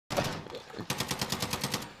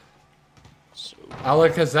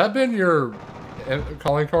Alec, has that been your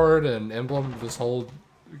calling card and emblem this whole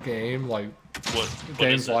game? Like, what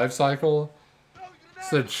game's life cycle?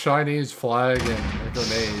 It's a Chinese flag and a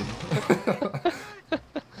grenade.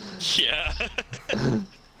 Yeah.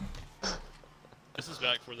 This is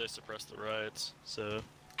back before they suppressed the riots, so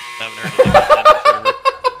I haven't heard anything about that forever.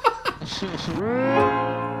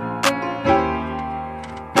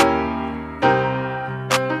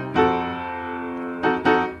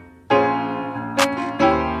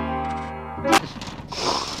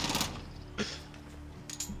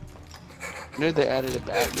 You know they added a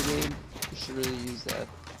bat in the game? You should really use that.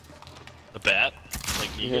 A bat? Like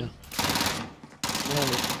Negan?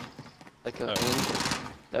 Yeah, like a animal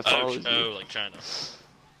that follows you. Oh, like China.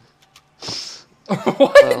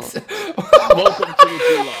 What? Welcome to the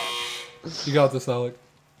gulag. You got this, Alec.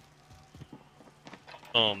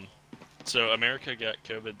 So America got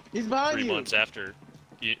COVID He's behind 3 you. months after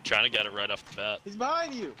China got it right off the bat. He's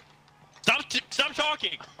behind you. Stop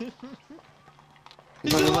talking!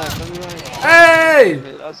 He's on the left, on the right. Hey!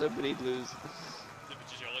 I was hoping he'd lose. Did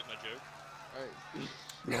y'all like my joke? Alright.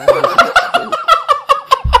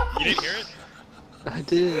 You didn't hear it? I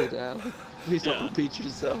did, Al. Please don't Yeah. repeat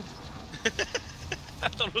yourself. I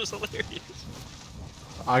thought it was hilarious.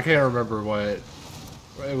 I can't remember what.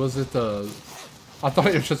 Was it the? I thought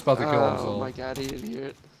he was just about to kill himself. Oh my god, he didn't hear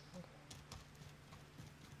it.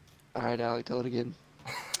 Alright, Alec, tell it again.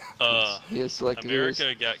 He has selective ears.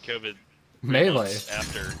 America got COVID 3 Melee. months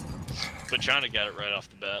after, but China got it right off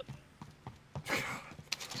the bat.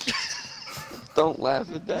 Don't laugh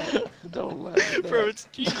at that. Don't laugh at that. Bro, it's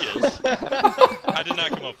genius. I did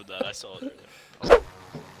not come up with that. I saw it earlier.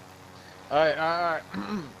 Alright.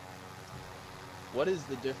 What is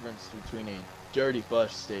the difference between a dirty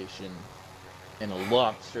bus station and a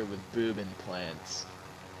lobster with boob implants?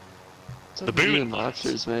 It's up The to you boob and implants.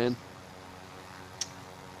 lobsters, man.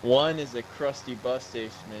 One is a crusty bus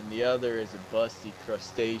station and the other is a busty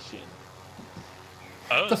crustacean.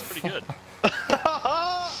 Oh, that's pretty good.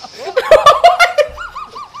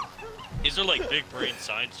 These are like big brain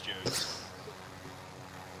science jokes.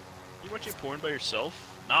 You watching porn by yourself?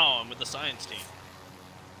 No, I'm with the science team.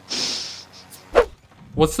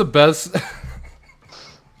 What's the best?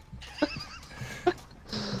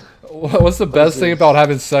 What's the best thing about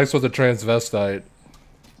having sex with a transvestite?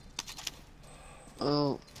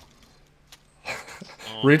 Oh.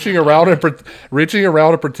 Reaching around and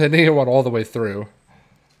pretending it went all the way through.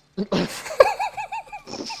 I'm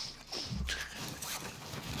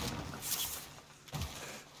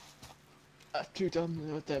too dumb to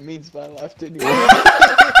know what that means, but I laughed anyway.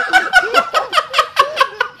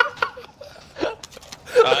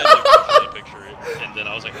 I didn't really picture it, and then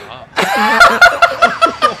I was like, ah.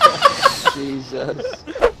 Jesus.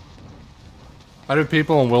 How do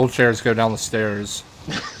people in wheelchairs go down the stairs?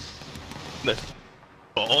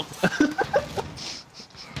 Ball?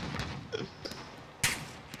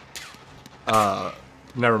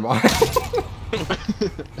 Never mind.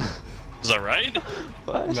 Is that right?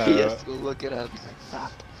 What? No. He has to go look it up. He's like,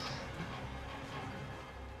 fuck.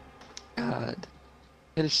 God.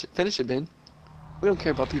 Finish it, Ben. We don't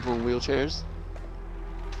care about people in wheelchairs.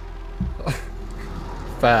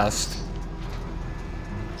 Fast.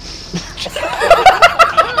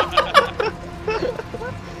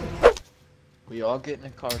 We all get in a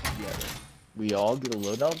car together. We all get a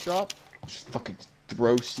loadout drop. Just fucking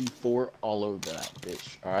throw C4 all over that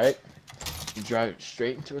bitch, alright? We drive it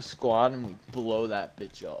straight into a squad and we blow that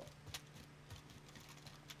bitch up.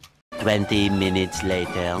 20 minutes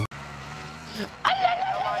later.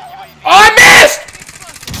 I missed!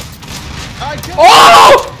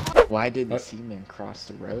 Oh! Why did the seaman cross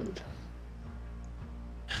the road?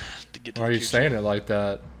 Why are you saying it like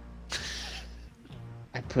that?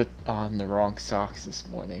 I put on the wrong socks this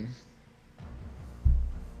morning.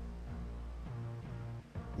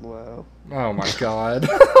 Wow. Oh my god.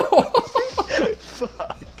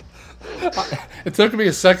 Fuck. It took me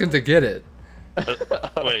a second to get it.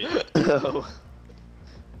 Wait. No.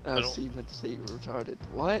 I don't- was even to say you were retarded.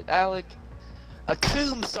 What, Alec? A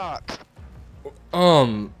coom sock!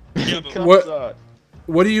 Yeah, but Comes What- on.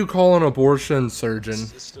 What do you call an abortion surgeon?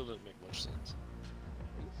 it still didn't make much sense.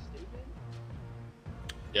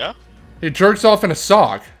 Yeah? He jerks off in a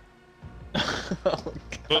sock.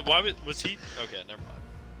 But why was he? Okay, never mind.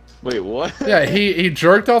 Wait, what? Yeah, he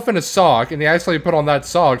jerked off in a sock, and he actually put on that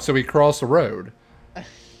sock so he crossed the road.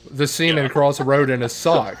 The seaman Yeah. crossed the road in his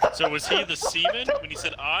sock. So was he the seaman when he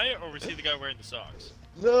said I, or was he the guy wearing the socks?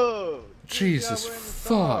 No! Jesus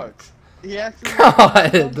fuck. He actually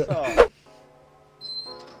God.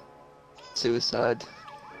 Suicide.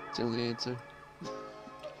 It's the only answer.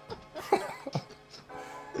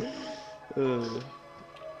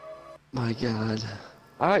 My God.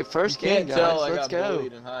 All right, first You game, can't tell guys. I Let's got go.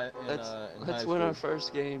 bullied in high Let's win our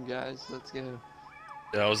first game, guys. Let's go.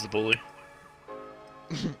 Yeah, I was the bully.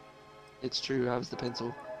 It's true. I was the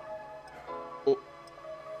pencil.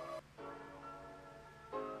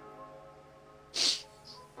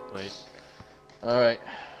 Wait. Alright.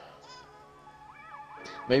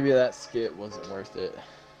 Maybe that skit wasn't worth it.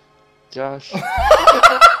 Josh.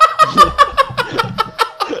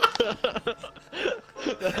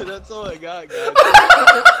 That's all I got, guys.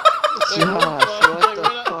 Josh, what the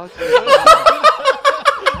fuck?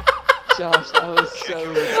 Josh, that was so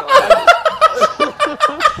retarded.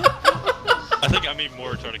 I think I mean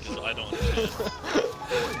more retarded because I don't understand.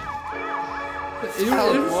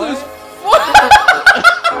 It